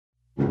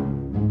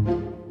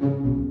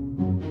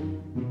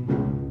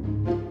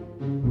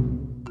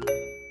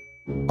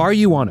Are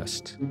you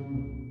honest?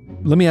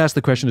 Let me ask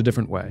the question a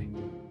different way.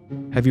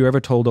 Have you ever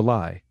told a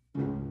lie?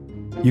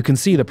 You can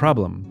see the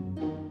problem.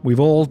 We've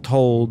all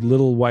told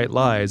little white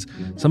lies.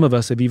 Some of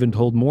us have even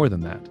told more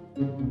than that.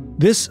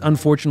 This,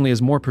 unfortunately,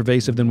 is more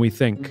pervasive than we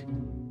think.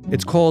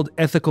 It's called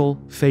ethical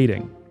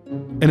fading.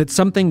 And it's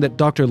something that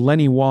Dr.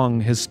 Lenny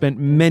Wong has spent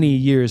many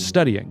years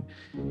studying.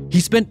 He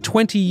spent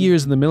 20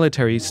 years in the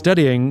military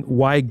studying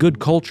why good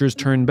cultures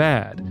turn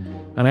bad.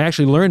 And I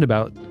actually learned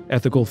about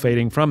ethical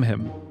fading from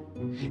him.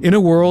 In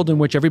a world in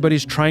which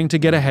everybody's trying to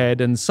get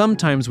ahead, and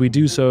sometimes we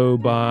do so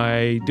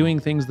by doing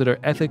things that are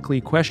ethically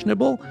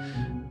questionable,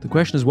 the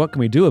question is, what can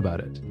we do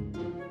about it?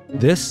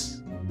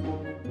 This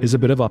is a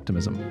bit of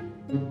optimism.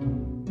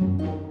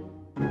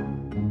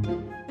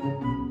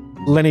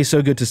 Lenny,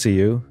 so good to see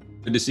you.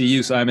 Good to see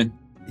you, Simon.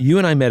 You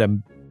and I met a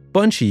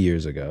bunch of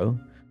years ago.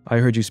 I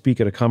heard you speak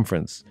at a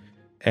conference,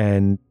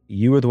 and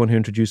you were the one who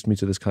introduced me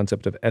to this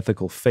concept of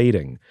ethical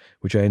fading,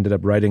 which I ended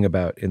up writing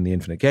about in The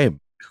Infinite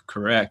Game.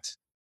 Correct.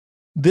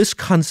 This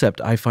concept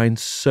I find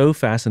so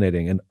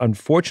fascinating, and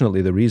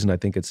unfortunately the reason I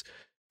think it's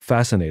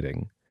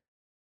fascinating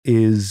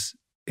is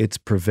it's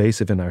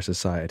pervasive in our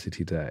society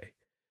today.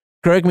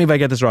 Correct me if I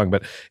get this wrong,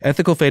 but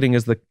ethical fading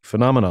is the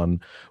phenomenon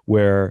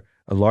where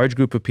a large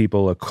group of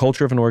people, a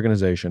culture of an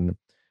organization,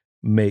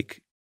 make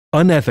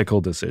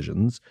unethical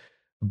decisions,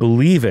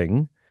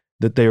 believing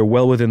that they are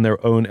well within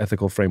their own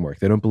ethical framework.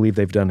 They don't believe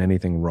they've done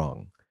anything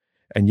wrong.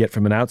 And yet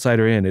from an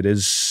outsider in, it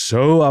is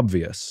so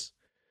obvious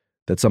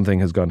that something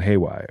has gone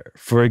haywire.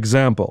 For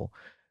example,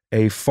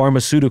 a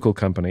pharmaceutical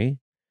company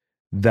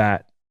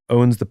that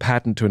owns the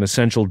patent to an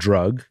essential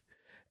drug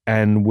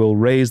and will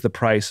raise the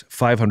price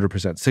 500%,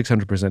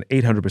 600%, 800%,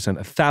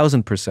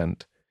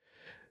 1,000%,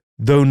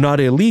 though not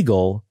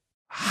illegal,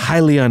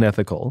 highly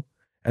unethical,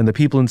 and the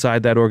people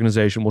inside that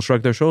organization will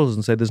shrug their shoulders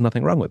and say there's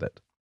nothing wrong with it.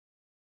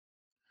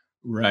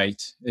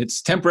 Right.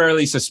 It's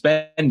temporarily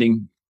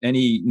suspending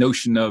any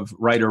notion of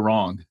right or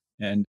wrong.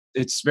 And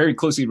it's very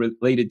closely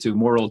related to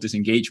moral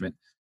disengagement.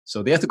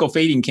 So the ethical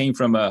fading came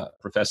from a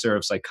professor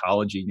of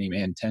psychology named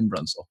Ann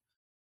Tenbrunsel.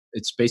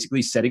 It's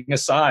basically setting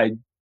aside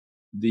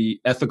the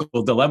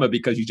ethical dilemma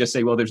because you just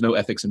say, well, there's no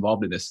ethics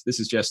involved in this. This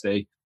is just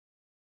a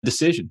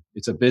decision.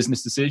 It's a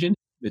business decision.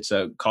 It's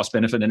a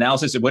cost-benefit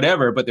analysis or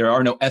whatever, but there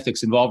are no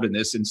ethics involved in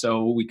this. And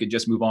so we could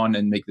just move on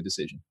and make the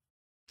decision.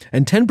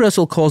 And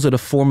Tenbrunsel calls it a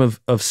form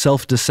of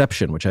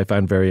self-deception, which I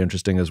find very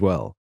interesting as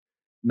well.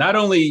 Not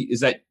only is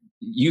that,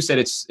 you said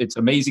it's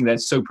amazing that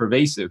it's so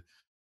pervasive.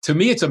 To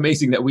me, it's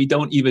amazing that we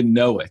don't even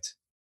know it,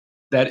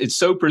 that it's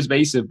so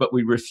pervasive, but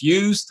we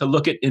refuse to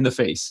look it in the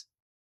face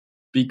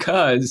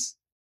because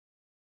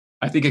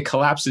I think it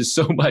collapses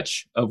so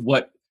much of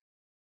what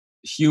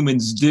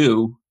humans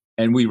do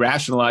and we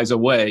rationalize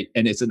away.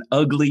 And it's an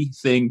ugly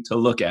thing to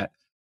look at,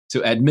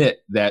 to admit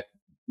that,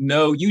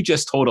 no, you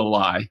just told a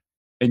lie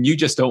and you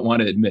just don't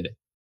want to admit it.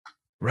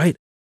 Right.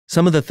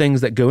 Some of the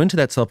things that go into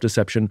that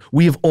self-deception,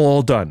 we have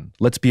all done.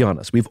 Let's be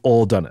honest. We've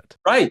all done it.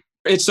 Right.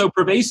 It's so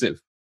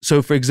pervasive.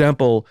 So, for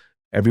example,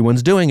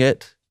 everyone's doing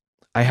it.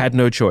 I had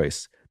no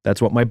choice. That's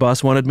what my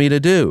boss wanted me to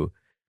do.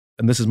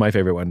 And this is my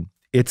favorite one.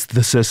 It's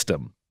the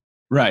system.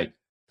 Right.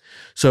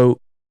 So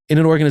in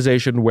an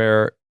organization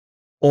where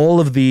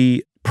all of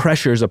the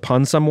pressures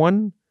upon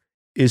someone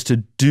is to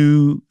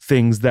do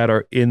things that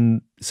are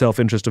in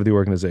self-interest of the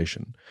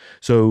organization.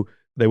 So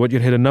they want you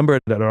to hit a number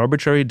at an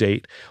arbitrary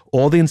date.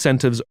 All the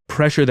incentives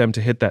pressure them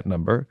to hit that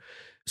number.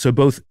 So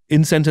both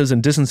incentives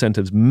and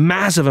disincentives,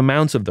 massive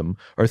amounts of them,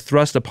 are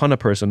thrust upon a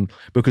person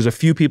because a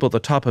few people at the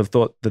top have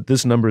thought that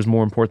this number is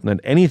more important than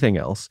anything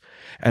else.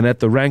 And at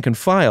the rank and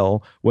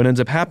file, what ends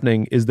up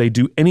happening is they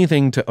do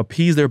anything to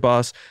appease their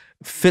boss,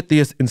 fit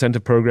the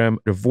incentive program,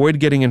 avoid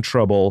getting in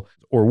trouble,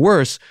 or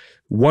worse,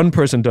 one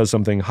person does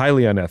something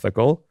highly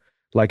unethical,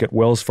 like at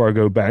Wells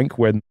Fargo Bank,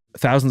 when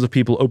thousands of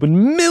people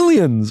open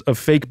millions of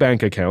fake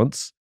bank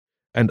accounts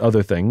and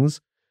other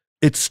things.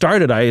 It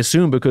started, I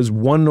assume, because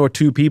one or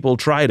two people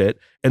tried it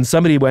and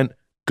somebody went,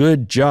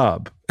 good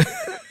job.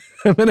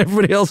 And then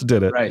everybody else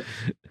did it. Right.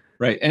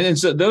 Right. And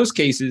so those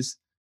cases,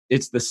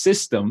 it's the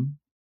system.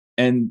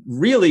 And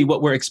really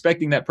what we're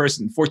expecting that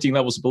person 14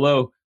 levels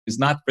below is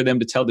not for them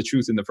to tell the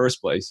truth in the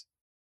first place,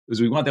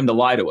 because we want them to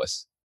lie to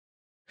us.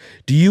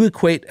 Do you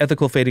equate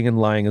ethical fading and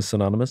lying as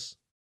synonymous?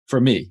 For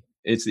me,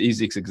 it's the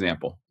easiest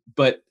example.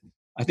 But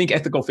I think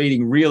ethical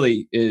fading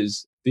really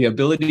is the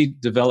ability to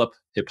develop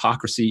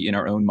hypocrisy in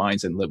our own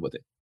minds and live with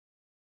it.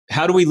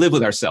 How do we live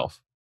with ourselves?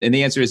 And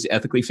the answer is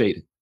ethically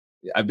faded.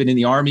 I've been in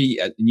the Army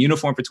in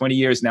uniform for 20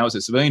 years, now as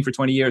a civilian for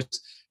 20 years.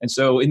 And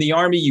so in the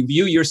Army, you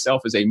view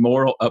yourself as a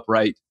moral,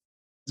 upright,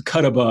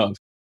 cut above.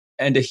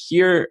 And to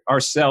hear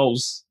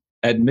ourselves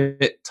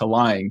admit to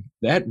lying,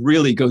 that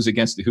really goes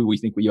against who we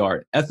think we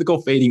are.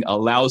 Ethical fading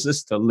allows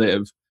us to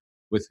live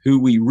with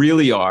who we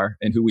really are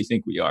and who we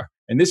think we are.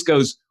 And this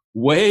goes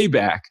way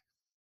back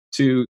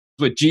to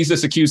what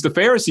Jesus accused the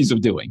Pharisees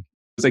of doing.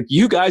 It's like,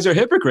 you guys are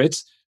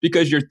hypocrites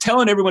because you're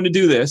telling everyone to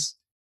do this.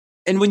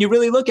 And when you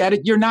really look at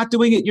it, you're not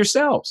doing it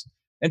yourselves.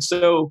 And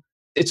so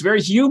it's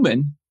very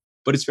human,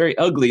 but it's very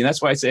ugly. And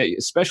that's why I say,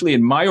 especially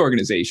in my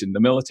organization, the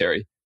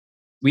military,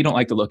 we don't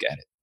like to look at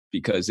it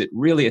because it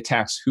really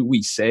attacks who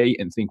we say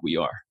and think we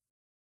are.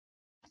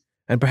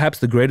 And perhaps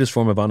the greatest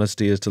form of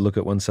honesty is to look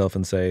at oneself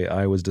and say,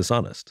 I was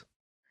dishonest.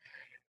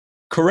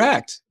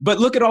 Correct. But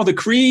look at all the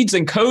creeds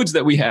and codes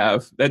that we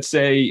have that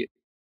say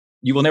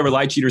you will never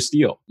lie, cheat, or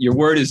steal. Your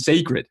word is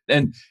sacred.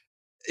 And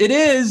it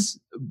is,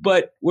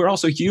 but we're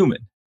also human.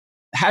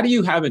 How do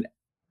you have an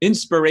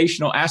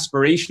inspirational,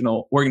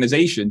 aspirational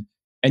organization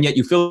and yet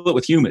you fill it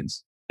with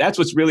humans? That's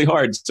what's really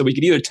hard. So we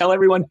could either tell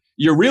everyone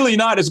you're really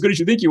not as good as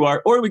you think you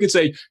are, or we could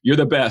say you're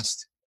the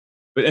best.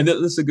 And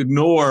let's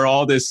ignore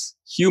all this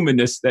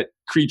humanness that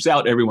creeps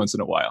out every once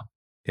in a while.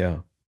 Yeah.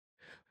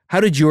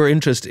 How did your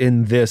interest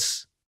in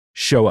this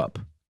show up?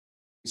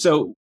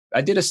 So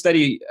I did a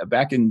study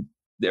back in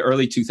the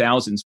early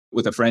 2000s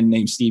with a friend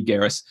named Steve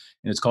Garris,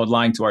 and it's called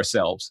Lying to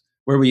Ourselves,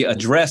 where we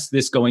addressed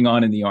this going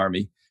on in the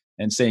Army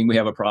and saying we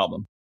have a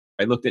problem.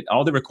 I looked at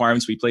all the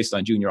requirements we placed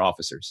on junior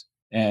officers.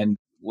 And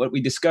what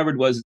we discovered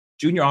was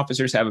junior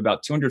officers have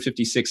about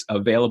 256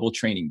 available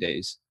training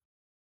days.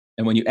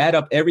 And when you add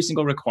up every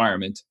single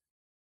requirement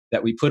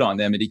that we put on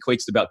them, it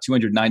equates to about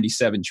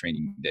 297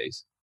 training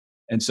days.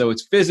 And so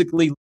it's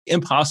physically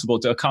impossible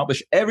to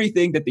accomplish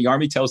everything that the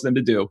Army tells them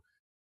to do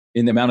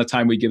in the amount of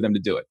time we give them to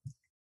do it.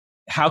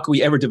 How can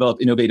we ever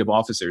develop innovative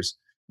officers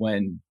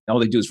when all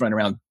they do is run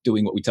around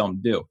doing what we tell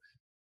them to do?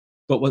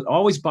 But what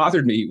always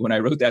bothered me when I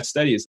wrote that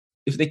study is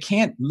if they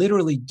can't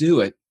literally do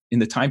it in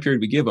the time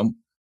period we give them,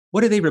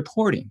 what are they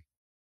reporting?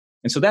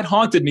 And so that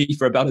haunted me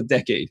for about a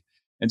decade.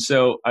 And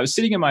so I was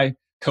sitting in my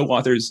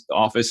co-author's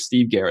office,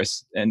 Steve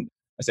Garris, and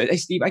I said, hey,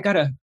 Steve, I got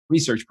a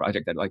research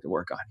project I'd like to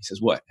work on. He says,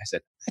 what? I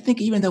said, I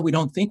think even though we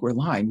don't think we're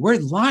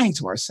lying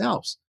to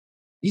ourselves.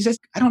 He says,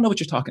 I don't know what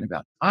you're talking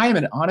about. I am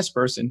an honest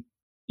person.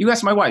 You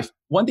ask my wife.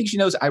 One thing she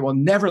knows, I will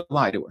never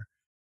lie to her.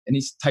 And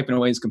he's typing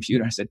away his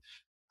computer. I said,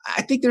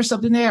 I think there's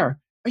something there.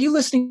 Are you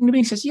listening to me?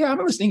 He says, yeah, I'm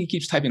listening. He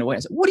keeps typing away. I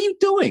said, what are you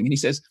doing? And he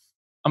says,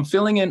 I'm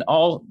filling in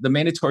all the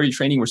mandatory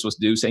training we're supposed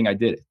to do, saying I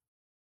did it.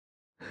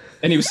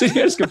 And he was sitting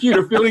at his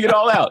computer filling it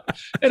all out.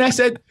 And I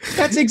said,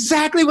 that's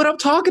exactly what I'm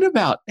talking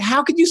about.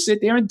 How could you sit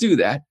there and do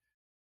that?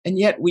 And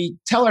yet we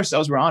tell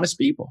ourselves we're honest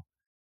people.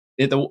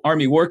 At the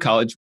Army War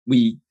College,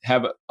 we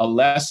have a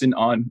lesson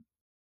on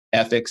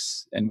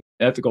ethics and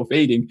ethical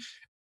fading.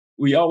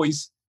 We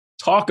always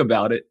talk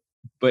about it,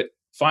 but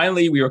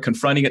finally we were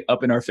confronting it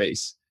up in our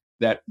face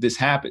that this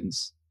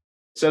happens.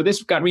 So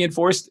this got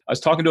reinforced. I was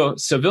talking to a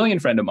civilian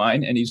friend of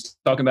mine, and he's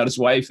talking about his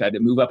wife had to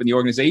move up in the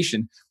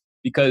organization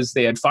because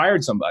they had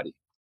fired somebody.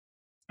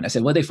 And I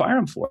said, what did they fire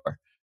him for?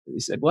 He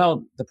said,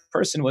 well, the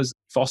person was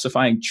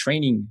falsifying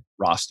training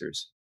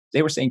rosters.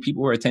 They were saying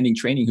people were attending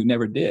training who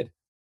never did.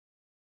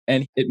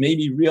 And it made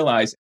me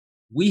realize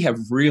we have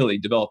really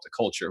developed a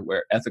culture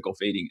where ethical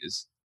fading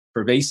is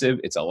pervasive,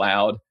 it's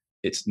allowed,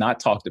 it's not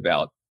talked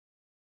about,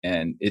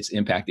 and it's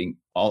impacting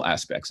all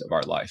aspects of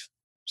our life.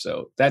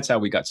 So that's how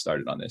we got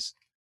started on this.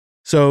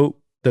 So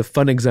the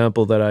fun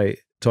example that I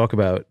talk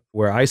about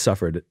where I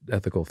suffered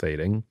ethical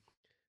fading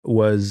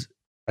was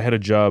I had a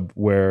job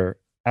where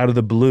out of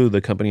the blue,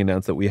 the company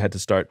announced that we had to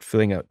start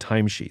filling out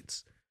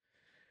timesheets.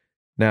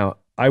 Now,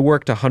 I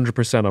worked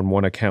 100% on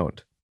one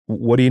account.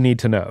 What do you need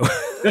to know?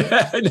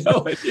 I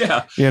know it,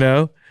 yeah. You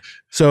know?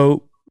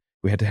 So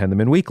we had to hand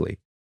them in weekly.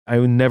 I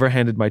never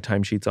handed my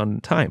timesheets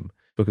on time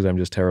because I'm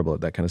just terrible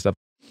at that kind of stuff.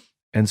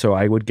 And so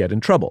I would get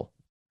in trouble.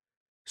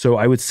 So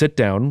I would sit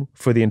down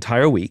for the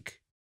entire week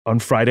on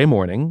Friday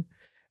morning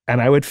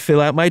and I would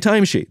fill out my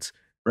timesheets.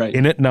 Right.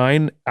 In at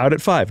 9, out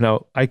at 5.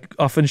 Now, I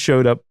often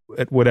showed up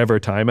at whatever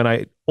time and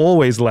I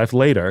always left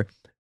later,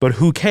 but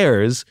who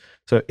cares?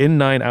 So in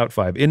 9, out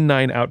 5, in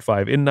 9, out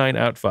 5, in 9,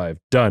 out 5,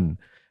 done.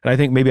 And I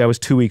think maybe I was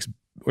 2 weeks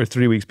or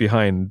 3 weeks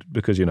behind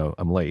because, you know,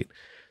 I'm late.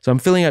 So I'm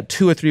filling out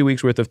 2 or 3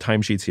 weeks worth of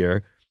timesheets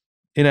here,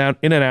 in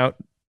and out,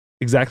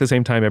 exactly the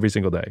same time every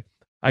single day.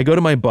 I go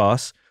to my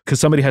boss because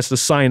somebody has to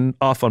sign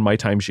off on my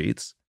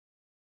timesheets.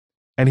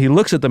 And he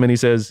looks at them and he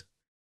says,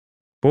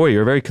 boy,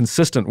 you're a very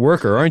consistent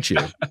worker, aren't you?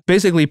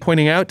 Basically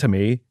pointing out to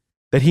me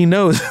that he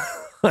knows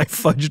I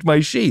fudged my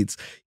sheets.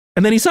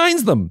 And then he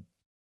signs them.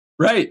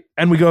 Right.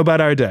 And we go about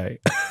our day.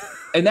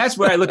 And that's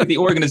where I look at the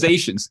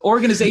organizations.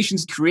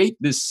 Organizations create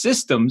these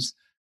systems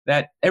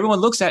that everyone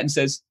looks at and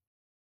says,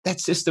 that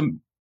system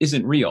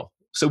isn't real.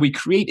 So we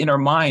create in our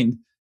mind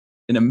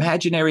an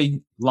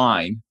imaginary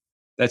line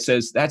that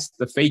says, that's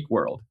the fake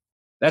world.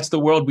 That's the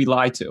world we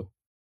lie to.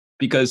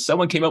 Because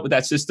someone came up with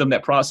that system,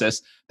 that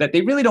process, that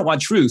they really don't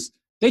want truth.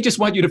 They just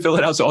want you to fill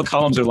it out so all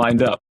columns are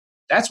lined up.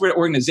 That's where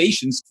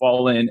organizations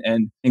fall in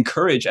and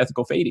encourage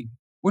ethical fading.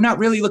 We're not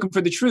really looking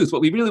for the truth.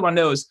 What we really want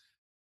to know is,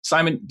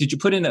 Simon, did you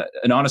put in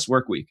an honest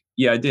work week?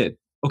 Yeah, I did.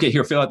 Okay,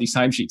 here, fill out these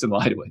timesheets and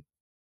lie to it.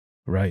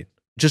 Right.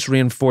 Just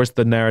reinforce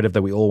the narrative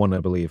that we all want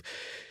to believe.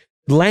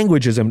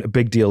 Language is a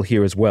big deal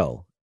here as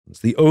well. It's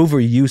the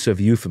overuse of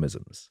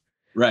euphemisms.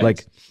 Right.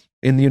 Like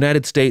in the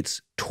United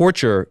States,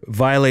 torture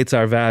violates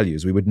our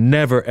values. We would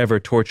never, ever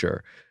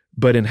torture.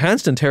 But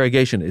enhanced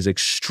interrogation is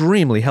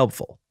extremely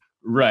helpful.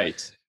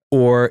 Right.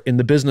 Or in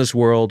the business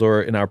world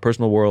or in our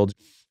personal world,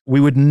 we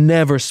would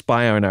never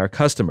spy on our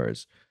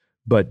customers.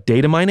 But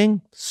data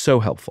mining, so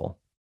helpful,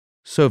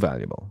 so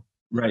valuable.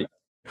 Right.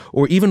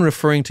 Or even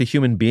referring to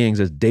human beings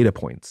as data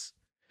points.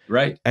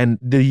 Right. And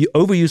the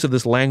overuse of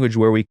this language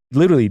where we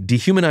literally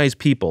dehumanize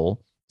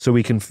people so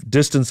we can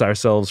distance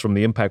ourselves from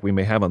the impact we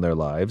may have on their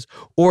lives,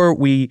 or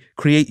we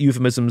create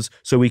euphemisms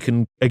so we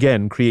can,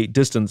 again, create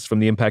distance from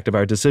the impact of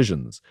our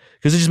decisions,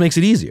 because it just makes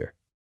it easier.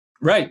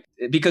 Right.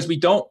 Because we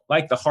don't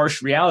like the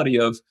harsh reality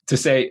of to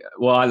say,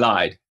 well, I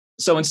lied.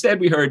 So instead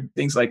we heard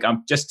things like,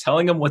 I'm just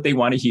telling them what they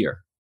want to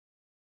hear.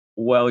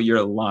 Well,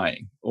 you're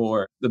lying.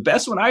 Or the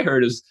best one I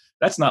heard is,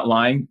 that's not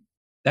lying.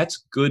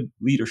 That's good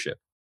leadership.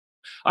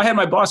 I had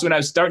my boss, when I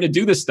was starting to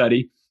do this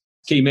study,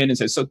 came in and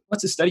said, so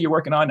what's the study you're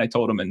working on? And I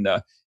told him, and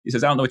he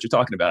says, I don't know what you're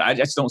talking about. I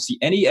just don't see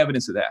any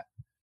evidence of that.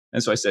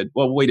 And so I said,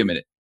 well, wait a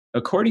minute.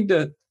 According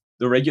to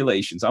the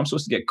regulations, I'm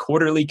supposed to get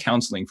quarterly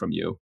counseling from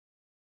you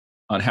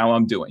on how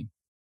I'm doing.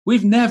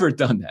 We've never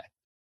done that.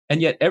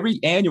 And yet every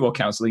annual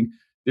counseling,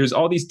 there's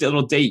all these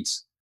little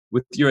dates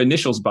with your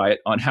initials by it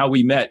on how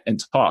we met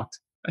and talked.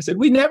 I said,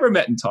 we never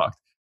met and talked.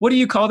 What do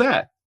you call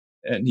that?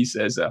 And he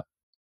says,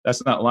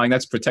 that's not lying.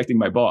 That's protecting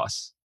my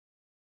boss.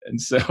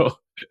 And so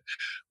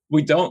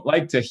we don't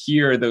like to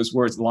hear those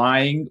words,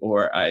 lying,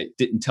 or I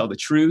didn't tell the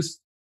truth.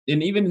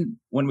 And even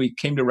when we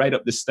came to write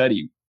up the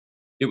study,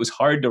 it was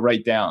hard to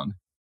write down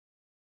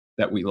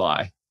that we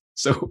lie.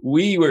 So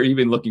we were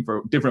even looking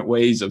for different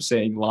ways of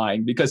saying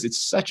lying, because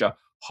it's such a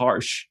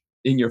harsh,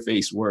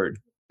 in-your-face word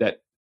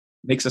that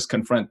makes us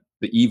confront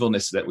the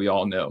evilness that we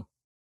all know.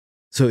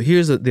 So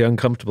here's the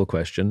uncomfortable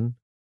question.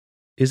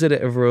 Is it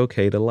ever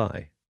okay to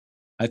lie?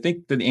 I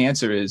think the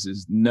answer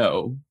is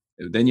no.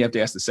 Then you have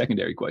to ask the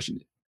secondary question.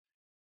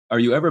 Are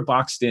you ever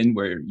boxed in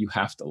where you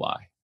have to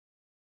lie?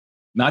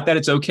 Not that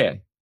it's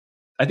okay.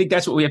 I think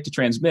that's what we have to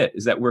transmit,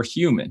 is that we're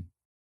human.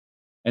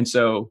 And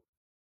so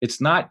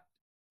it's not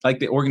like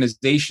the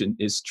organization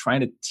is trying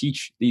to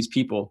teach these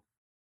people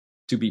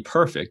to be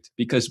perfect,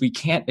 because we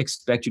can't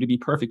expect you to be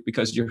perfect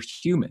because you're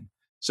human.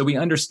 So we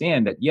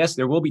understand that, yes,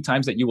 there will be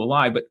times that you will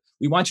lie, but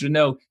we want you to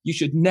know you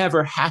should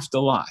never have to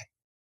lie.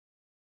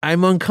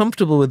 I'm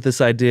uncomfortable with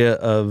this idea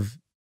of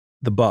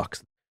the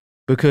box,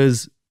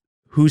 because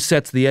who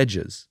sets the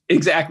edges?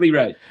 Exactly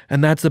right.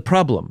 And that's the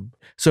problem.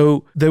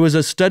 So there was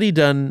a study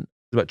done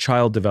about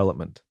child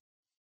development,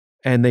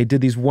 and they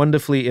did these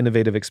wonderfully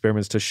innovative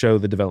experiments to show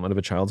the development of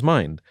a child's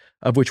mind,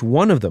 of which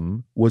one of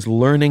them was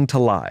learning to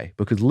lie,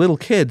 because little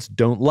kids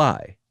don't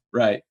lie.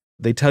 Right.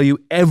 They tell you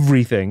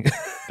everything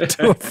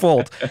to a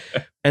fault.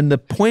 And the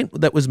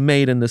point that was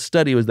made in the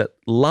study was that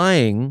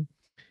lying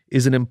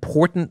is an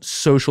important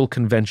social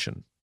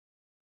convention.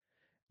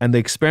 And the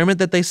experiment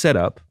that they set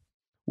up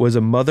was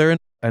a mother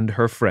and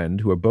her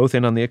friend, who are both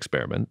in on the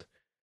experiment,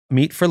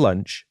 meet for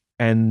lunch,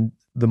 and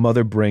the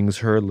mother brings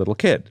her little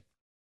kid.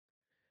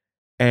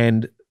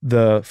 And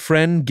the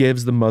friend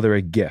gives the mother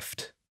a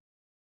gift.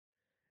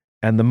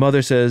 And the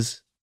mother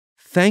says,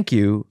 "Thank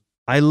you,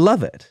 I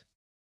love it."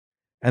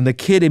 And the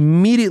kid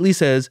immediately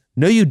says,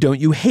 "No, you don't,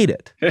 you hate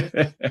it."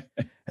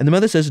 And the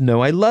mother says,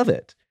 "No, I love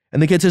it."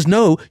 And the kid says,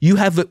 "No, you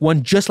have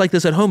one just like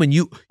this at home, and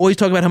you always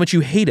talk about how much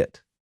you hate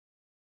it."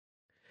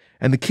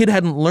 And the kid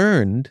hadn't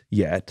learned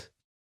yet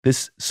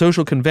this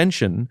social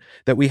convention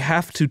that we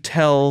have to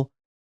tell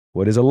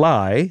what is a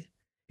lie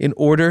in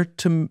order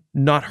to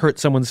not hurt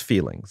someone's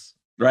feelings.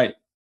 Right.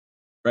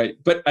 Right.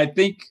 But I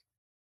think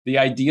the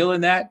ideal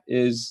in that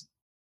is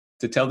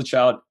to tell the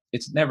child,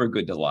 it's never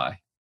good to lie.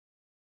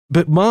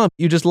 But Mom,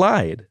 you just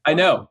lied. I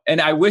know. And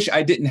I wish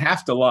I didn't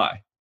have to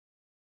lie.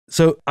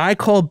 So I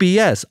call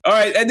BS. All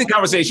right, end the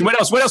conversation. What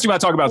else? What else do you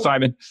want to talk about,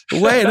 Simon?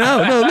 Wait,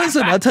 no,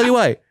 listen, I'll tell you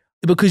why.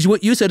 Because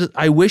what you said is,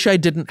 I wish I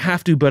didn't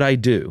have to, but I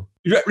do.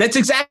 That's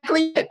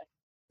exactly it.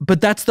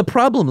 But that's the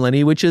problem,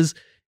 Lenny, which is,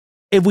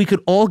 if we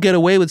could all get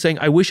away with saying,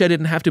 I wish I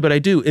didn't have to, but I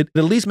do, it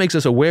at least makes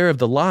us aware of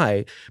the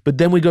lie. But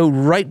then we go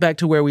right back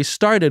to where we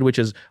started, which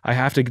is, I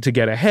have to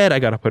get ahead. I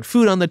got to put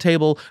food on the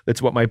table.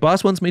 That's what my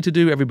boss wants me to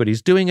do.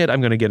 Everybody's doing it.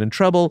 I'm going to get in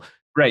trouble.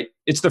 Right.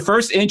 It's the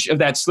first inch of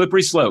that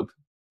slippery slope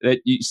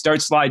that you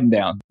start sliding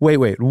down.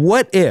 Wait.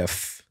 What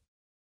if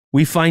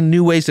we find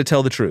new ways to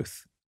tell the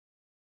truth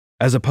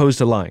as opposed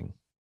to lying?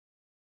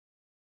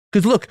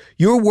 Because look,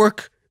 your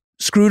work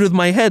screwed with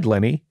my head,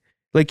 Lenny.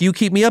 Like, you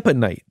keep me up at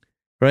night,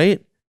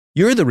 right?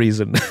 You're the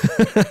reason.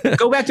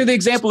 Go back to the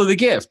example of the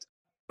gift.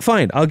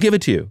 Fine, I'll give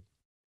it to you.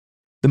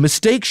 The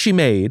mistake she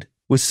made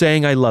was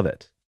saying, I love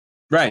it.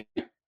 Right.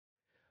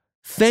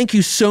 Thank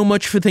you so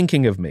much for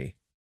thinking of me.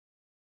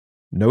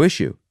 No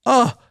issue.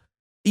 Oh,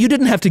 you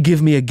didn't have to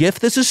give me a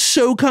gift. This is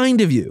so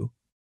kind of you.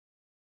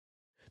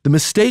 The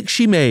mistake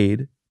she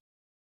made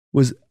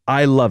was,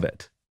 I love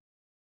it.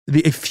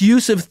 The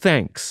effusive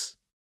thanks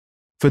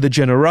for the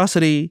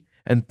generosity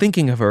and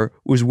thinking of her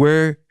was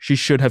where she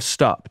should have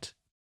stopped.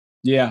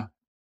 Yeah.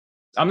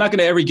 I'm not going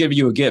to ever give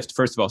you a gift,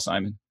 first of all,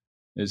 Simon,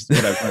 is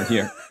what I've learned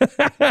here.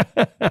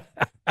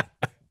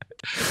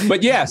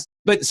 But yes,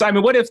 but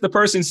Simon, what if the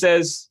person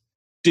says,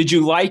 did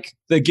you like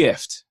the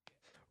gift?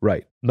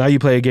 Right. Now you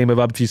play a game of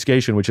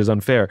obfuscation, which is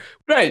unfair.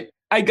 Right.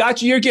 I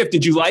got you your gift.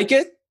 Did you like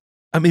it?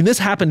 I mean, this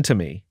happened to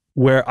me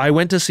where I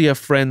went to see a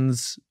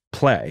friend's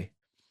play.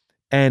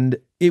 And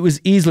it was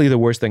easily the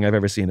worst thing I've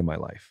ever seen in my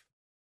life.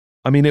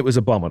 I mean, it was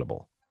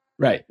abominable.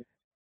 Right.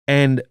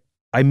 And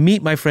I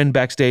meet my friend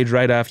backstage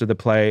right after the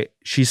play.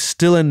 She's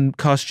still in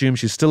costume.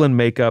 She's still in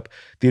makeup.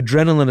 The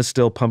adrenaline is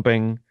still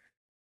pumping.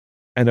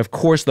 And of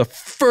course, the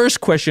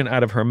first question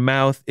out of her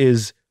mouth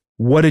is,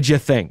 what did you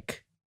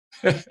think?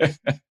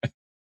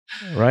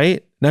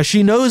 Right? Now,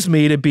 she knows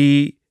me to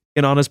be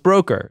an honest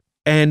broker.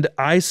 And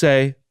I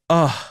say,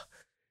 oh,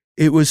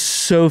 it was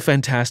so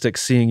fantastic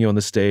seeing you on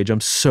the stage.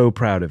 I'm so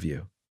proud of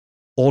you.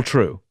 All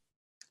true.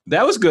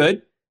 That was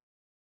good.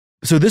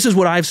 So this is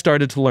what I've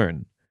started to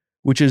learn,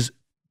 which is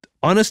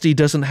honesty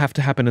doesn't have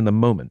to happen in the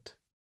moment.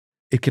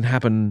 It can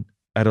happen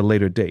at a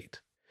later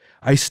date.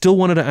 I still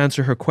wanted to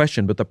answer her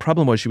question, but the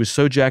problem was she was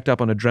so jacked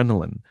up on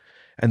adrenaline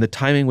and the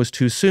timing was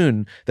too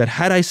soon that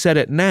had I said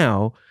it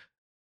now,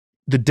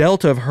 the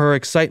delta of her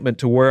excitement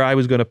to where I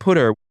was going to put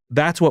her,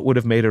 that's what would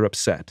have made her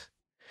upset.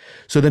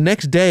 So the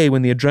next day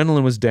when the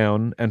adrenaline was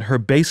down and her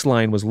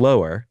baseline was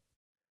lower,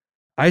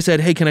 I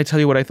said, hey, can I tell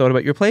you what I thought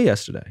about your play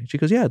yesterday? She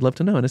goes, yeah, I'd love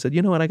to know. And I said,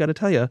 you know what, I got to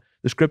tell you,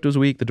 the script was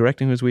weak, the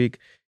directing was weak.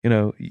 You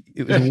know,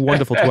 it was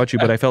wonderful to watch you,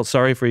 but I felt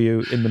sorry for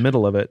you in the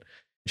middle of it.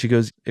 She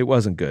goes, it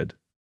wasn't good.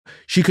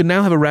 She could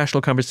now have a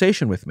rational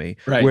conversation with me,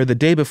 right, where the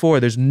day before,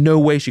 there's no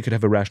way she could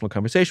have a rational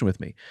conversation with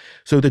me.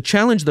 So the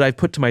challenge that I've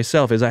put to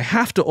myself is I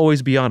have to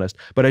always be honest,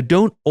 but I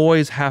don't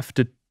always have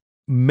to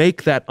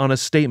make that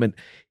honest statement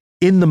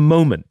in the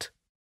moment.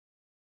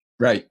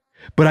 Right.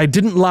 But I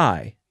didn't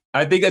lie.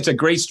 I think that's a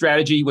great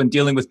strategy when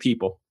dealing with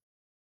people.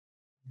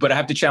 But I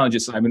have to challenge you,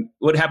 Simon.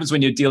 What happens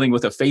when you're dealing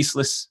with a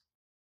faceless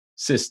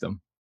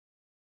system?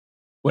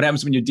 What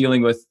happens when you're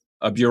dealing with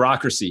a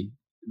bureaucracy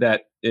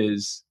that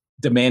is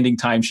demanding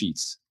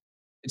timesheets?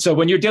 So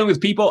when you're dealing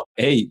with people,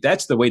 hey,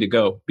 that's the way to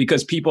go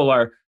because people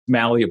are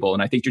malleable.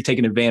 And I think you're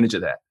taking advantage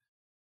of that.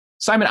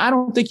 Simon, I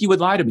don't think you would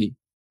lie to me.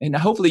 And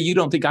hopefully you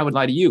don't think I would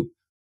lie to you.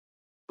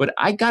 But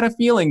I got a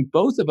feeling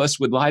both of us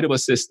would lie to a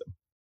system.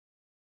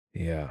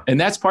 Yeah. And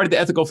that's part of the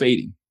ethical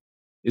fading.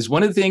 Is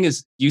one of the things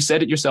is, you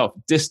said it yourself,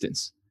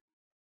 distance.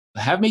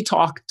 Have me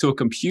talk to a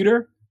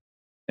computer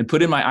and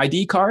put in my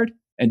ID card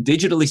and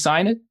digitally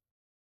sign it.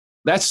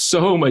 That's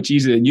so much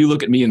easier than you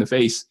look at me in the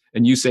face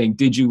and you saying,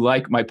 did you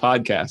like my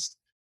podcast?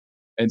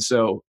 And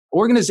so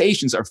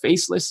organizations are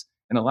faceless.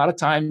 And a lot of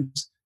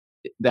times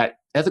that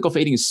ethical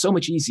fading is so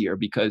much easier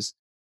because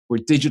we're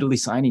digitally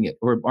signing it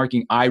or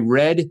marking, I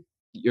read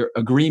your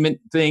agreement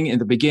thing in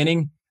the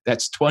beginning.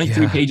 That's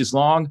 23 pages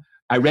long.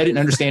 I read it and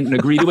understand and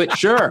agree to it.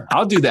 Sure,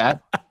 I'll do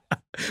that.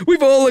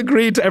 We've all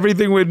agreed to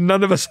everything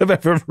none of us have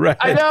ever read.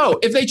 I know.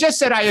 If they just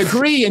said I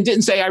agree and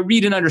didn't say I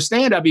read and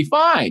understand, I'd be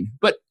fine.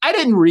 But I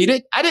didn't read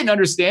it. I didn't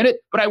understand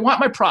it, but I want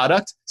my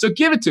product. So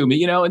give it to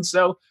me, And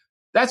so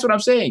that's what I'm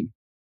saying.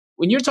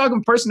 When you're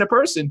talking person to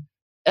person,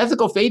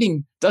 ethical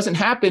fading doesn't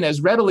happen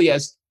as readily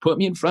as put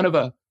me in front of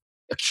a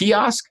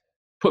kiosk,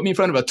 put me in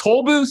front of a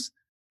toll booth,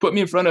 put me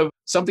in front of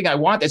something I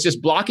want that's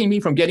just blocking me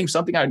from getting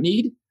something I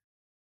need.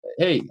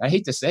 Hey, I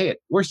hate to say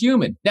it. We're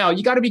human. Now,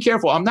 you got to be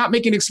careful. I'm not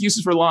making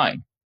excuses for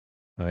lying.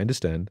 I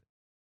understand.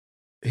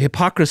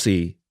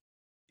 Hypocrisy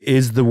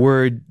is the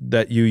word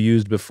that you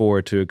used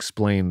before to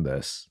explain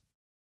this.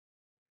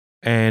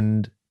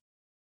 And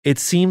it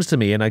seems to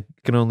me, and I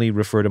can only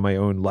refer to my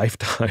own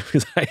lifetime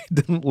because I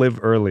didn't live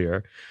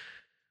earlier,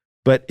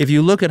 but if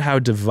you look at how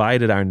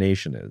divided our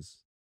nation is,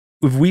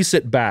 if we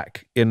sit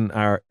back in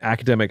our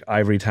academic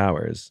ivory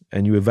towers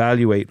and you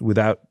evaluate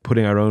without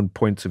putting our own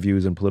points of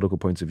views and political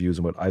points of views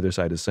and what either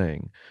side is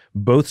saying,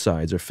 both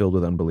sides are filled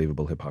with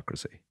unbelievable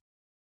hypocrisy.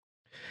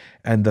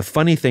 And the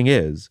funny thing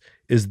is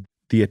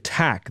the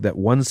attack that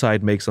one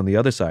side makes on the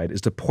other side is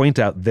to point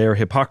out their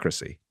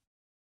hypocrisy.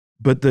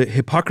 But the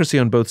hypocrisy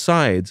on both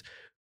sides,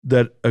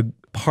 that a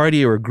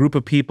party or a group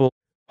of people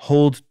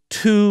hold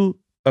two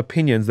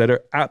opinions that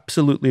are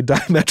absolutely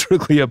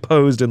diametrically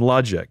opposed in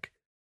logic.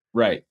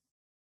 Right.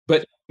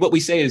 But what we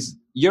say is,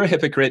 you're a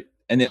hypocrite,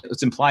 and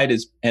it's implied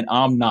is, and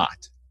I'm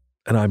not.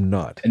 And I'm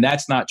not. And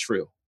that's not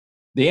true.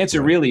 The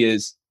answer really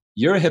is,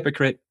 you're a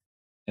hypocrite,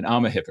 and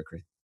I'm a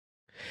hypocrite.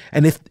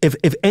 And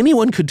if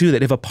anyone could do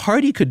that, if a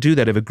party could do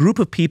that, if a group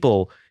of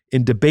people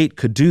in debate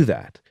could do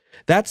that,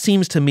 that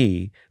seems to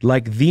me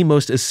like the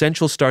most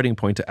essential starting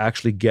point to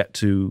actually get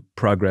to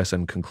progress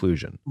and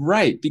conclusion.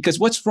 Right. Because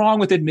what's wrong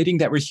with admitting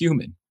that we're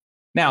human?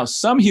 Now,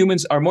 some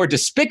humans are more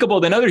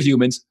despicable than other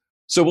humans.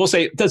 So we'll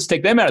say, let's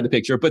take them out of the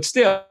picture. But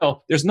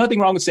still, there's nothing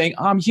wrong with saying,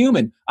 I'm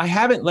human. I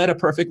haven't led a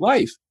perfect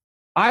life.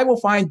 I will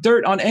find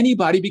dirt on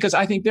anybody because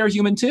I think they're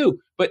human too.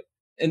 But,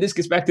 and this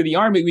gets back to the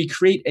Army, we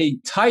create a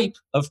type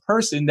of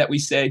person that we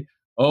say,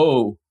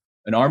 oh,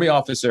 an Army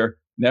officer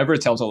never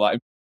tells a lie.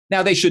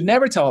 Now, they should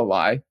never tell a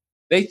lie.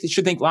 They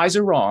should think lies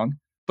are wrong,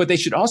 but they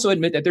should also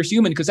admit that they're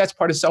human because that's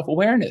part of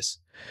self-awareness.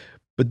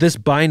 But this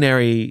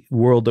binary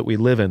world that we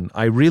live in,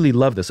 I really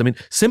love this. I mean,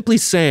 simply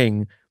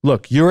saying,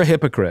 look, you're a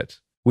hypocrite.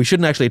 We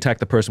shouldn't actually attack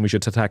the person. We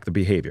should attack the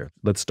behavior.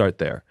 Let's start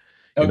there.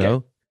 You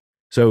know?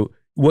 So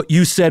what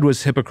you said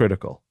was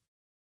hypocritical.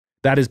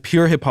 That is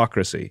pure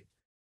hypocrisy.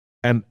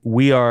 And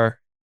we are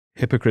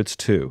hypocrites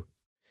too.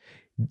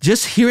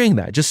 Just hearing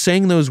that, just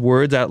saying those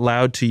words out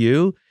loud to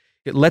you,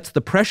 it lets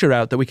the pressure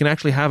out that we can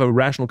actually have a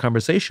rational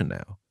conversation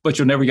now. But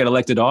you'll never get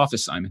elected to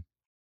office, Simon.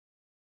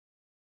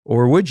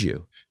 Or would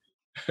you?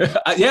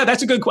 Yeah,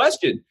 that's a good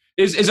question.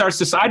 Is our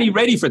society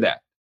ready for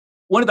that?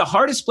 One of the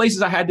hardest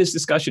places I had this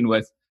discussion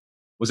with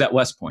was at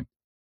West Point.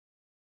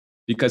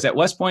 Because at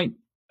West Point,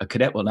 a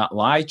cadet will not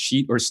lie,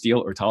 cheat, or steal,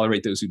 or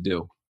tolerate those who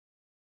do.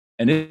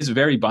 And it is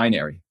very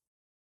binary.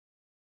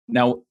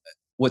 Now,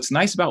 what's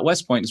nice about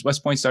West Point is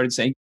West Point started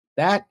saying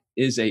that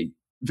is a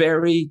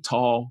very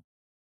tall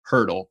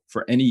hurdle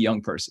for any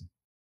young person.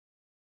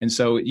 And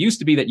so it used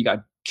to be that you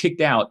got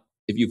kicked out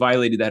if you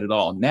violated that at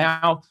all.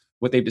 Now,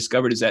 what they've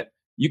discovered is that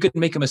you could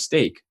make a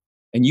mistake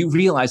and you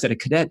realize that a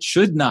cadet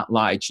should not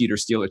lie, cheat, or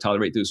steal, or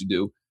tolerate those who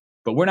do,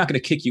 but we're not going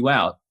to kick you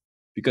out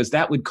because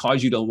that would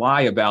cause you to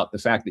lie about the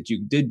fact that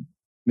you did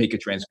make a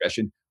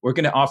transgression. We're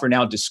going to offer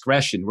now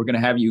discretion. We're going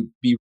to have you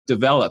be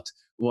developed.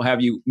 We'll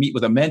have you meet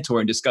with a mentor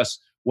and discuss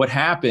what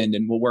happened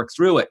and we'll work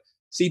through it.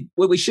 See,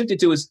 what we shifted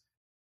to is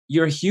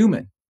you're a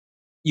human.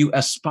 You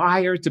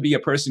aspire to be a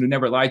person who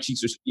never lied,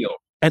 cheats, or steals.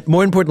 And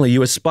more importantly,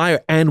 you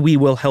aspire and we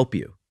will help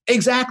you.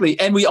 Exactly.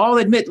 And we all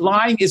admit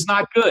lying is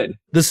not good.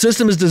 The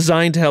system is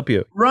designed to help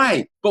you.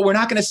 Right. But we're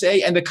not going to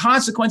say, and the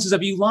consequences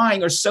of you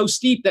lying are so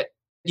steep that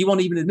you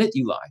won't even admit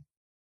you lied.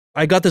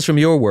 I got this from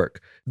your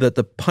work, that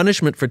the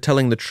punishment for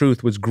telling the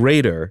truth was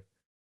greater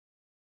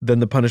than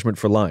the punishment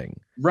for lying.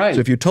 Right.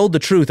 So if you told the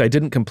truth, I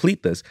didn't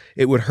complete this,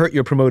 it would hurt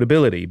your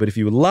promotability. But if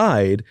you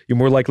lied, you're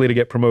more likely to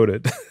get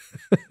promoted.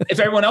 If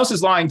everyone else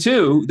is lying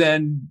too,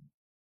 then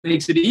it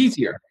makes it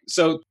easier.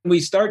 So we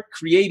start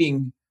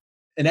creating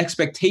an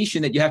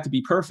expectation that you have to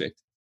be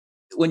perfect.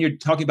 When you're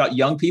talking about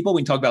young people,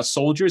 when you talk about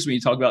soldiers, when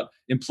you talk about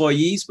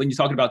employees, when you're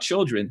talking about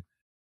children,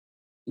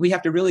 we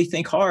have to really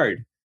think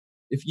hard.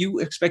 If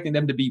you're expecting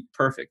them to be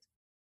perfect,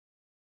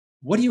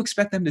 what do you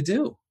expect them to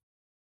do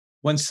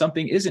when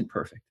something isn't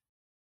perfect?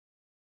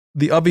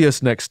 The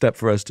obvious next step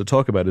for us to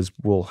talk about is,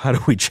 well, how do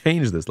we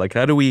change this? Like,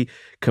 how do we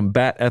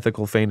combat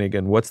ethical feigning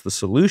and what's the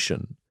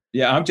solution?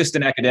 Yeah, I'm just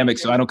an academic,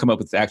 so I don't come up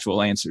with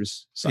actual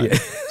answers. Simon,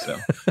 so.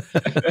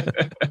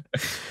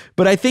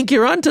 But I think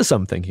you're onto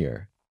something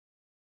here,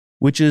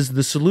 which is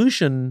the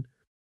solution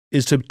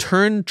is to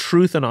turn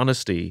truth and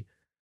honesty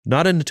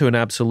not into an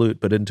absolute,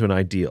 but into an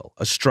ideal,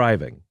 a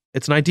striving.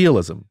 It's an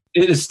idealism.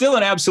 It is still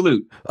an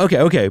absolute.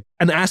 Okay.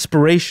 An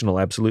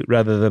aspirational absolute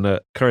rather than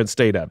a current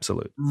state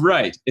absolute.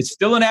 Right. It's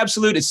still an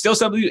absolute. It's still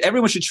something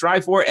everyone should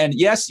strive for. And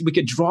yes, we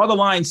could draw the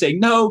line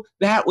saying, no,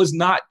 that was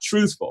not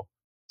truthful.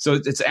 So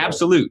it's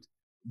absolute.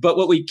 But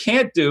what we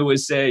can't do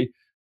is say,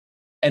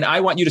 and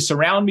I want you to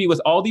surround me with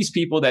all these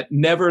people that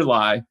never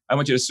lie. I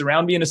want you to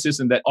surround me in a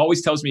system that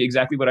always tells me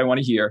exactly what I want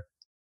to hear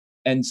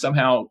and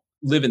somehow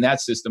live in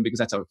that system because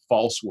that's a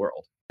false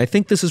world. I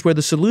think this is where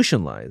the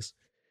solution lies.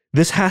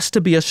 This has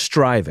to be a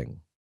striving.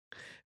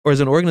 Or as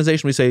an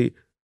organization, we say,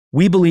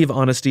 we believe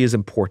honesty is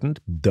important,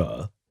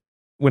 duh.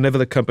 Whenever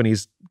the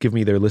companies give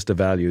me their list of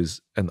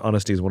values, and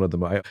honesty is one of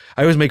them, I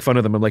always make fun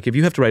of them. I'm like, if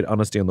you have to write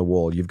honesty on the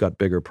wall, you've got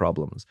bigger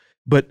problems.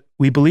 But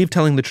we believe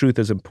telling the truth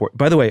is important.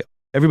 By the way,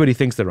 everybody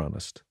thinks they're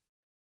honest.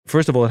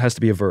 First of all, it has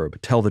to be a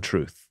verb, tell the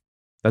truth.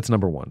 That's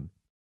number one.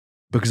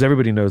 Because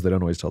everybody knows they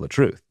don't always tell the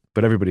truth,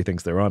 but everybody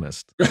thinks they're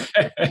honest.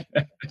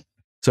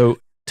 So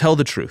tell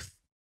the truth,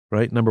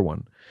 right? Number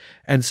one.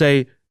 And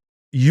say,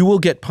 you will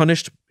get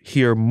punished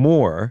here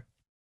more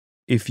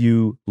if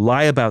you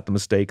lie about the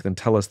mistake than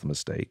tell us the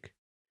mistake.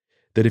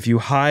 That if you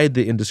hide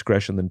the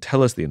indiscretion, then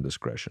tell us the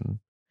indiscretion.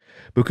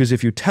 Because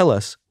if you tell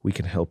us, we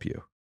can help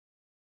you.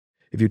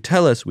 If you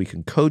tell us, we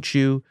can coach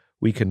you,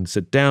 we can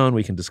sit down,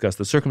 we can discuss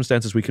the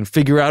circumstances, we can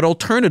figure out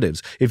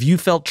alternatives. If you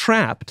felt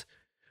trapped,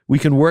 we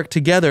can work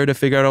together to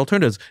figure out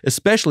alternatives,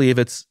 especially if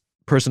it's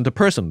person to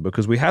person,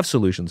 because we have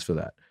solutions for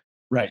that.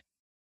 Right.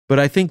 But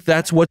I think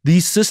that's what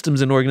these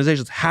systems and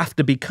organizations have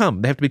to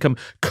become. They have to become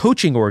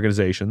coaching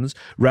organizations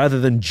rather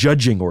than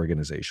judging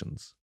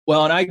organizations.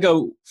 Well, and I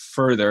go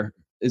further,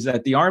 is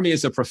that the Army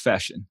is a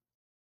profession,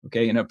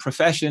 okay? And a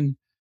profession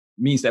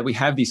means that we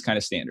have these kind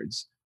of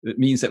standards. It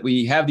means that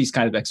we have these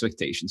kind of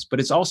expectations, but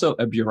it's also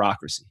a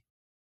bureaucracy.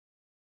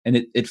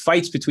 And it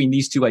fights between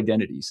these two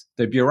identities.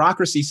 The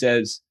bureaucracy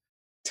says,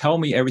 tell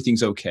me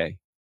everything's okay.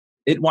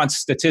 It wants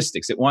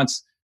statistics. It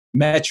wants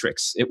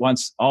metrics. It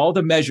wants all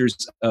the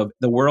measures of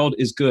the world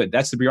is good.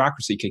 That's the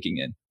bureaucracy kicking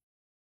in.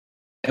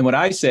 And what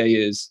I say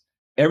is,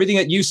 everything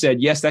that you said,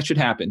 yes, that should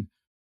happen.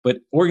 But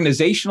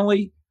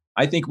organizationally,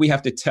 I think we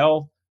have to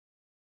tell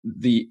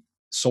the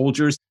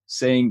soldiers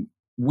saying,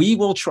 we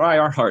will try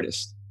our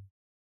hardest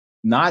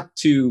not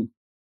to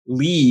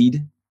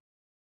lead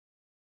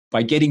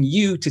by getting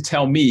you to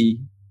tell me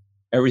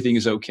everything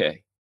is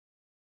okay.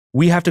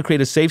 We have to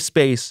create a safe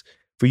space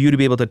for you to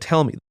be able to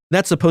tell me.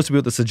 That's supposed to be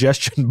what the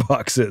suggestion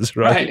box is,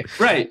 right?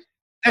 Right.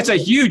 That's a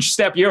huge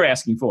step you're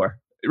asking for.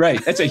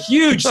 Right. That's a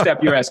huge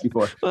step you're asking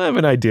for. Well, I'm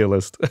an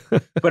idealist.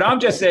 But I'm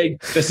just saying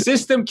the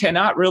system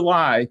cannot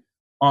rely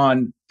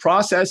on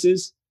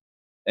processes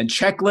and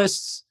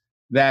checklists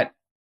that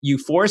you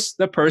force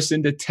the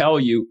person to tell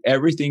you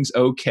everything's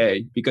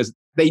okay because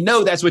they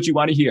know that's what you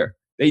want to hear.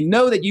 They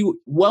know that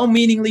you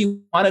well-meaningly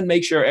want to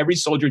make sure every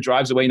soldier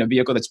drives away in a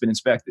vehicle that's been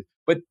inspected.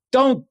 But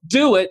don't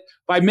do it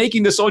by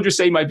making the soldier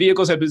say, my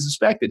vehicles have been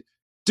inspected.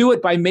 Do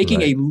it by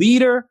making a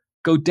leader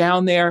go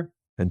down there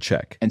and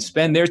check and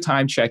spend their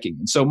time checking.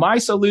 And so my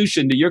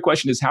solution to your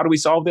question is, how do we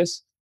solve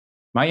this?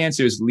 My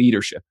answer is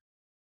leadership.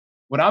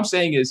 What I'm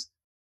saying is,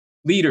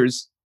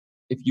 leaders,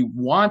 if you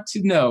want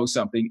to know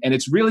something and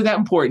it's really that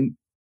important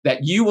that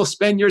you will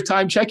spend your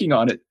time checking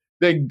on it,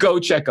 then go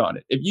check on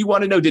it. If you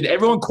want to know, did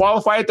everyone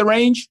qualify at the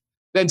range?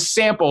 Then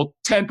sample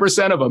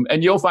 10% of them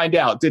and you'll find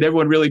out, did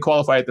everyone really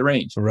qualify at the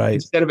range? Right.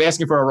 Instead of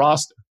asking for a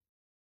roster.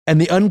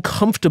 And the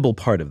uncomfortable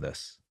part of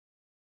this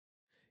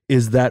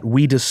is that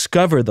we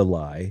discover the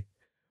lie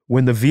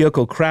when the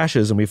vehicle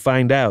crashes and we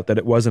find out that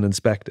it wasn't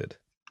inspected.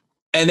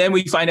 And then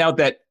we find out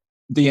that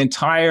the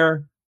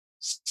entire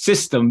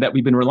system that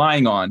we've been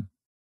relying on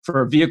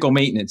for vehicle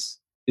maintenance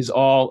is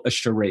all a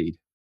charade.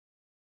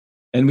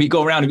 And we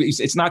go around,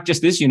 it's not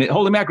just this unit.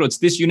 Holy mackerel, it's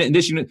this unit and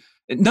this unit.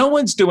 No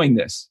one's doing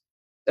this.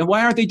 And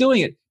why aren't they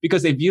doing it?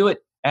 Because they view it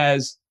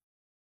as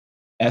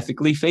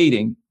ethically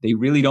fading. They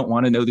really don't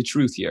want to know the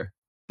truth here.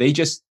 They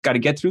just got to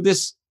get through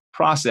this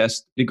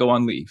process to go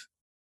on leave.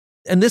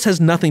 And this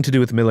has nothing to do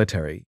with the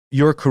military.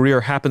 Your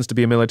career happens to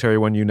be a military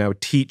one. You now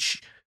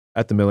teach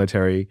at the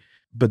military.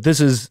 But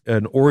this is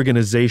an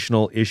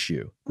organizational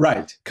issue.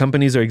 Right.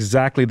 Companies are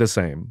exactly the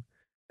same.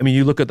 I mean,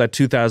 you look at that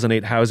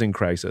 2008 housing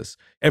crisis.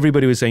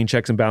 Everybody was saying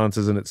checks and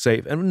balances and it's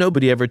safe. And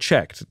nobody ever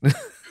checked.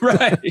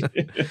 Right.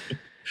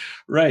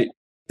 Right.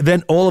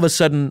 Then all of a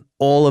sudden,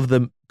 all of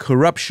the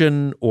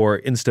corruption or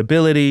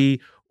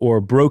instability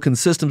or broken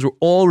systems were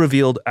all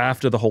revealed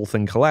after the whole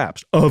thing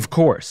collapsed. Of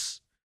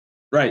course.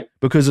 Right.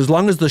 Because as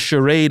long as the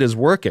charade is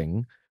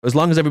working, as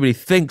long as everybody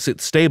thinks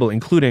it's stable,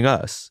 including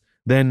us,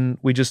 then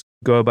we just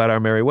go about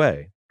our merry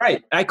way.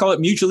 Right. I call it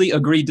mutually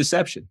agreed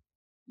deception.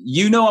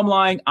 You know I'm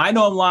lying. I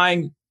know I'm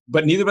lying,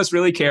 but neither of us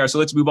really care. So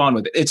let's move on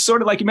with it. It's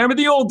sort of like, remember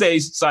the old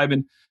days,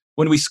 Simon,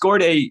 when we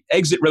scored a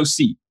exit row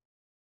seat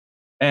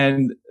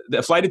and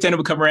the flight attendant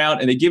would come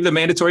around and they give the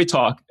mandatory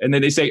talk. And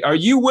then they say, are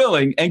you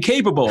willing and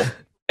capable?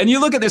 And you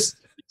look at this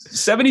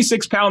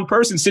 76-pound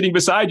person sitting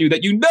beside you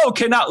that you know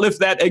cannot lift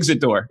that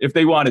exit door if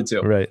they wanted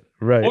to. Right,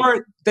 right.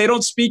 Or they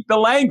don't speak the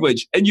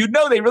language and you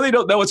know they really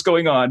don't know what's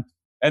going on.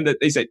 And that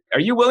they say, are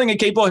you willing and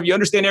capable? Have you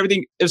understand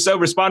everything? If so,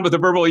 respond with a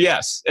verbal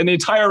yes. And the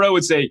entire row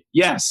would say,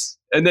 yes.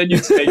 And then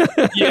you'd say,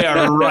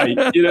 yeah, right.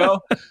 You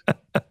know?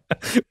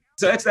 So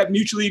that's that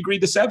mutually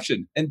agreed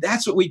deception. And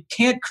that's what we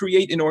can't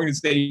create in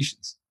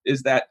organizations,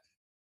 is that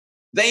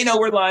they know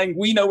we're lying,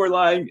 we know we're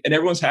lying, and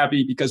everyone's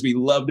happy because we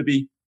love to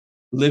be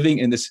living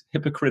in this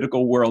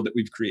hypocritical world that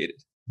we've created.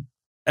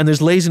 And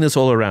there's laziness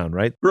all around,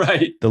 right?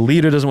 Right. The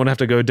leader doesn't want to have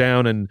to go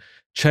down and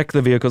check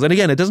the vehicles. And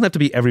again, it doesn't have to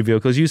be every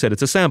vehicle. As you said,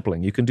 it's a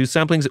sampling. You can do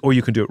samplings or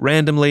you can do it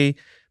randomly.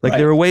 Like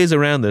there are ways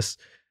around this.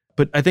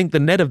 But I think the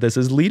net of this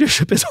is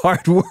leadership is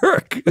hard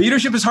work.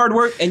 Leadership is hard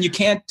work and you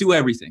can't do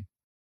everything.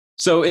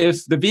 So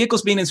if the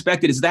vehicle's being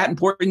inspected is that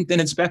important, then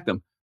inspect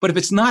them. But if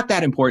it's not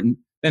that important,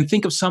 then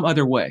think of some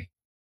other way.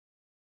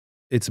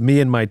 It's me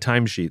and my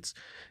timesheets.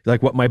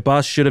 Like what my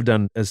boss should have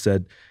done is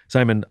said,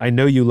 Simon, I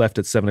know you left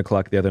at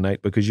 7:00 the other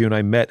night because you and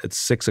I met at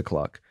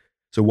 6:00.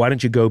 So why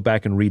don't you go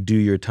back and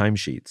redo your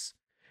timesheets?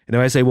 And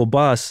if I say, well,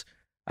 boss,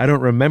 I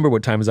don't remember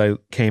what times I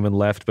came and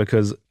left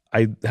because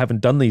I haven't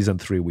done these in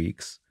 3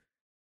 weeks.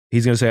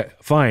 He's going to say,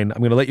 fine, I'm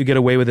going to let you get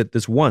away with it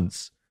this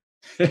once,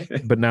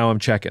 but now I'm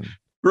checking.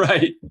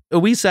 Right. Are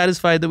we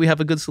satisfied that we have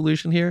a good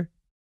solution here?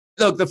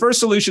 Look, the first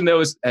solution,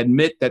 though, is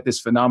admit that this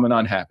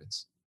phenomenon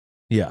happens.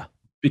 Yeah.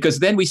 Because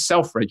then we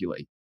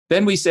self-regulate.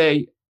 Then we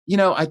say, you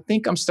know, I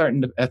think I'm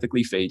starting to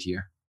ethically fade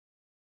here.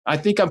 I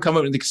think I'm coming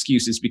up with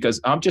excuses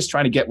because I'm just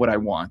trying to get what I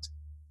want.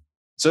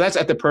 So that's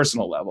at the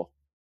personal level.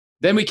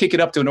 Then we kick it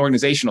up to an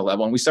organizational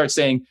level and we start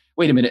saying,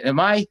 wait a minute, am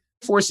I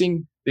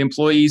forcing the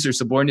employees or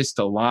subordinates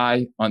to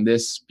lie on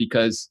this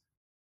because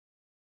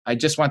I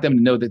just want them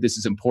to know that this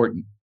is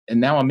important? And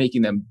now I'm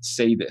making them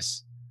say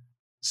this.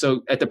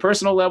 So at the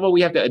personal level,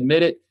 we have to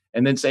admit it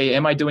and then say,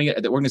 am I doing it?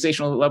 At the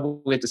organizational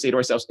level, we have to say to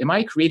ourselves, am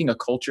I creating a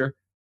culture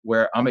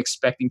where I'm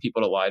expecting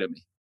people to lie to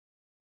me?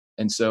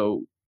 And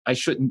so I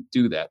shouldn't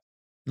do that.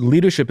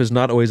 Leadership is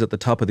not always at the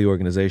top of the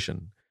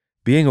organization.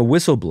 Being a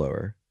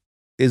whistleblower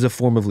is a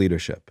form of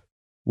leadership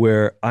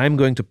where I'm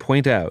going to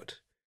point out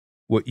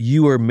what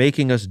you are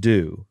making us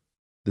do,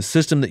 the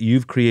system that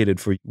you've created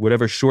for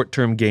whatever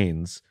short-term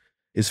gains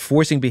is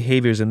forcing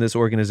behaviors in this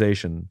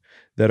organization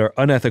that are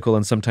unethical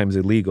and sometimes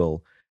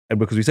illegal. And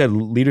because we said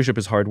leadership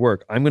is hard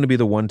work, I'm going to be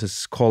the one to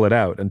call it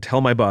out and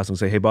tell my boss and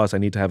say, hey, boss, I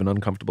need to have an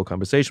uncomfortable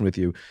conversation with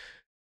you.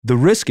 The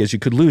risk is you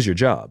could lose your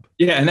job.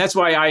 Yeah, and that's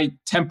why I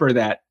temper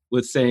that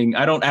with saying,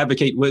 I don't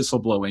advocate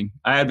whistleblowing.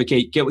 I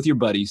advocate get with your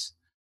buddies.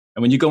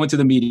 And when you go into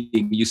the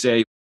meeting, you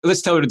say,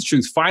 let's tell her the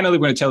truth. Finally,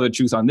 we're going to tell her the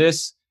truth on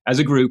this as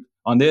a group,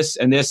 on this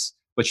and this,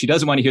 but she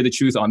doesn't want to hear the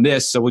truth on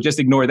this. So we'll just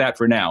ignore that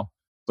for now.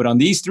 But on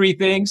these three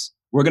things,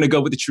 we're going to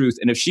go with the truth.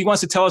 And if she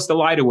wants to tell us to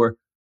lie to her,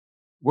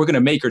 we're going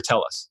to make her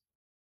tell us.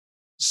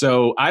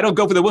 So I don't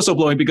go for the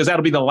whistleblowing because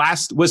that'll be the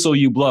last whistle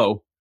you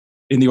blow.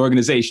 in the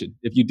organization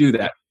if you do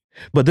that.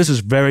 But this is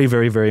very,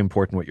 very, very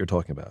important what you're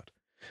talking about,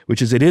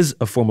 which is it is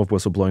a form of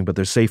whistleblowing, but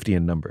there's safety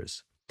in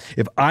numbers.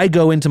 If I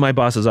go into my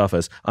boss's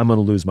office, I'm going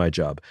to lose my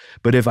job.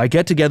 But if I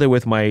get together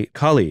with my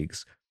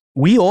colleagues,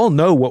 we all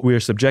know what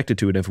we're subjected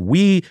to. And if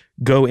we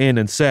go in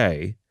and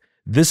say,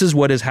 this is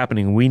what is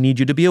happening, we need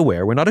you to be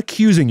aware. We're not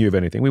accusing you of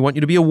anything. We want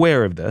you to be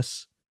aware of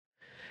this.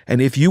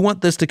 And if you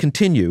want this to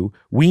continue,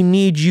 we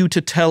need you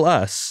to tell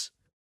us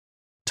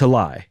to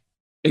lie.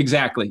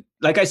 Exactly.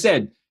 Like I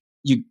said,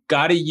 you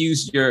got to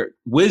use your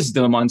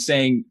wisdom on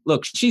saying,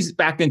 look, she's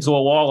backed into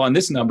a wall on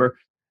this number.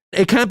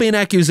 It can't be an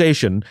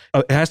accusation.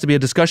 It has to be a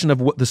discussion of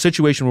what the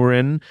situation we're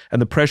in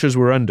and the pressures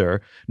we're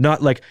under,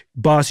 not like,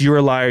 boss, you're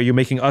a liar, you're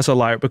making us a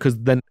liar, because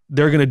then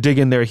they're going to dig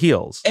in their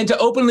heels. And to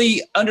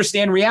openly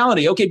understand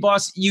reality. Okay,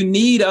 boss, you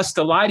need us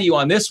to lie to you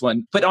on this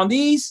one. But on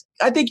these,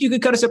 I think you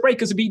could cut us a break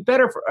because it'd be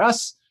better for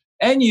us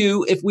and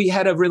you if we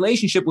had a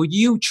relationship where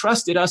you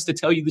trusted us to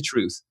tell you the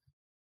truth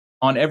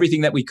on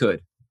everything that we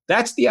could.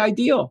 That's the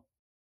ideal.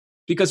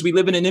 Because we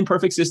live in an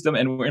imperfect system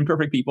and we're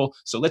imperfect people.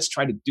 So let's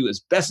try to do as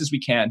best as we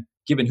can,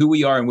 given who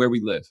we are and where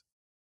we live.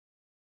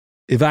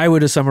 If I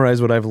were to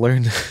summarize what I've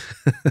learned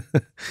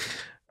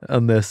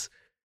on this,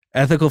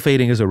 ethical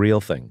fading is a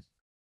real thing.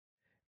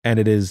 And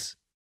it is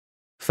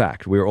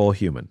fact. We're all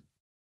human.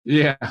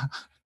 Yeah.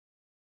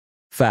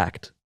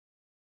 Fact.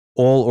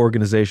 All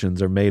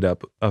organizations are made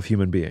up of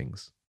human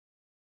beings.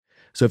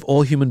 So if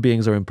all human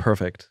beings are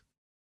imperfect,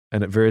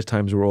 and at various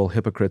times we're all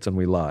hypocrites and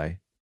we lie,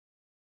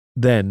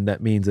 then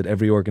that means that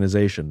every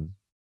organization,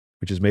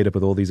 which is made up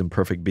of all these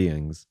imperfect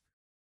beings,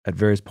 at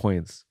various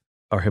points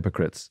are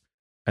hypocrites,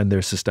 and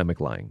there's systemic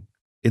lying,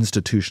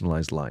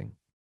 institutionalized lying.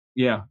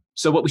 Yeah.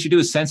 So what we should do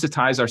is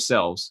sensitize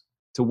ourselves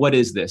to what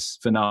is this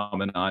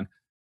phenomenon?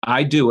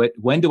 I do it.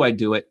 When do I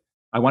do it?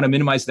 I want to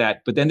minimize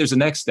that. But then there's a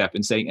next step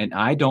in saying, and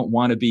I don't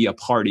want to be a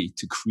party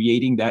to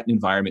creating that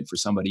environment for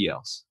somebody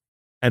else.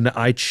 And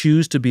I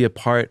choose to be a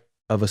part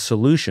of a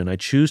solution. I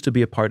choose to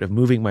be a part of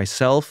moving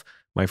myself,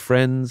 my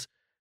friends,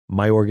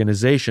 my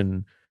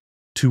organization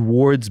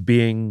towards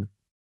being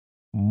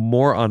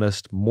more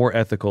honest, more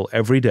ethical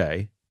every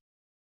day.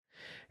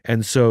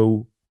 And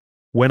so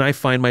when I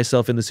find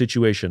myself in the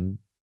situation,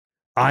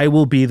 I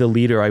will be the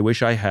leader I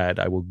wish I had.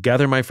 I will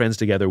gather my friends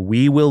together.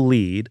 We will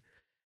lead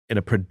in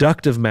a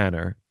productive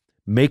manner,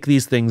 make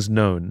these things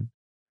known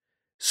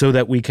so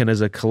that we can,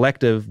 as a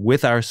collective,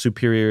 with our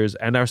superiors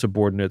and our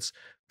subordinates,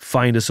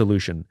 find a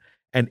solution.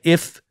 And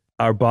if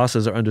our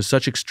bosses are under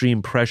such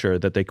extreme pressure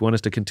that they want us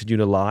to continue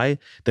to lie,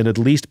 then at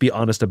least be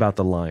honest about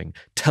the lying.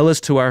 Tell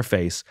us to our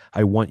face,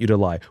 I want you to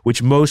lie,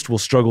 which most will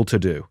struggle to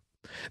do.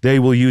 They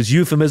will use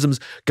euphemisms.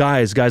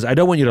 Guys, I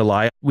don't want you to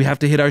lie. We have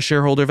to hit our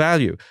shareholder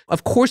value.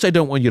 Of course I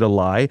don't want you to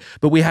lie,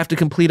 but we have to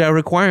complete our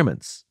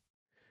requirements.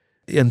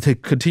 And to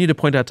continue to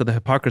point out to the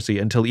hypocrisy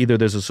until either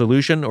there's a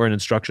solution or an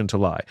instruction to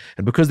lie.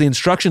 And because the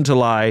instruction to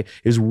lie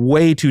is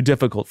way too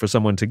difficult for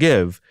someone to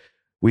give,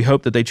 we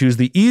hope that they choose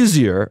the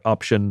easier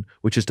option,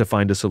 which is to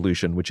find a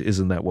solution, which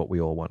isn't that what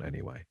we all want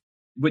anyway.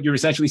 What you're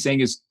essentially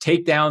saying is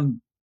take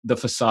down the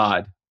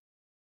facade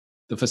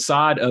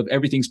of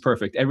everything's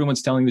perfect.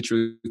 Everyone's telling the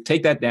truth.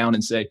 Take that down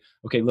and say,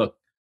 okay, look,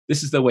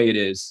 this is the way it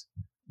is.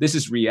 This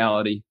is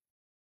reality.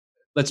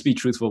 Let's be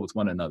truthful with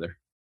one another.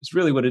 It's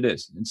really what it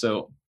is. And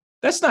so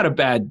that's not a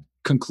bad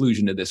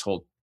conclusion to this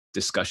whole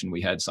discussion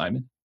we had,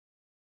 Simon.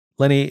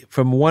 Lenny,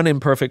 from one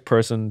imperfect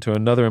person to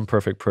another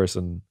imperfect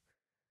person,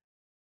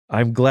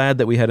 I'm glad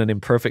that we had an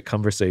imperfect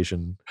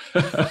conversation.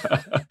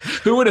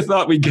 Who would have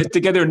thought we'd get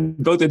together and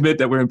both admit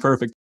that we're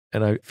imperfect?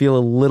 And I feel a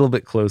little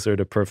bit closer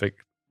to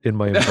perfect in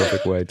my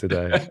imperfect way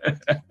today.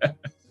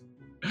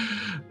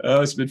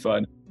 Oh, it's been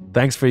fun.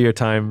 Thanks for your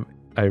time.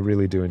 I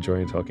really do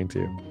enjoy talking to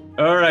you.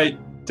 All right.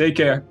 Take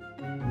care.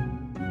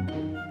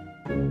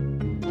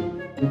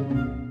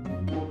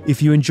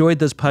 If you enjoyed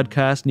this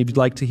podcast and you'd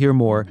like to hear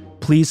more,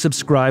 please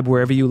subscribe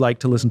wherever you like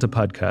to listen to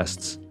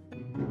podcasts.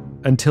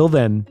 Until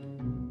then,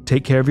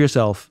 take care of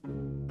yourself.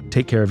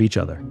 Take care of each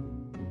other.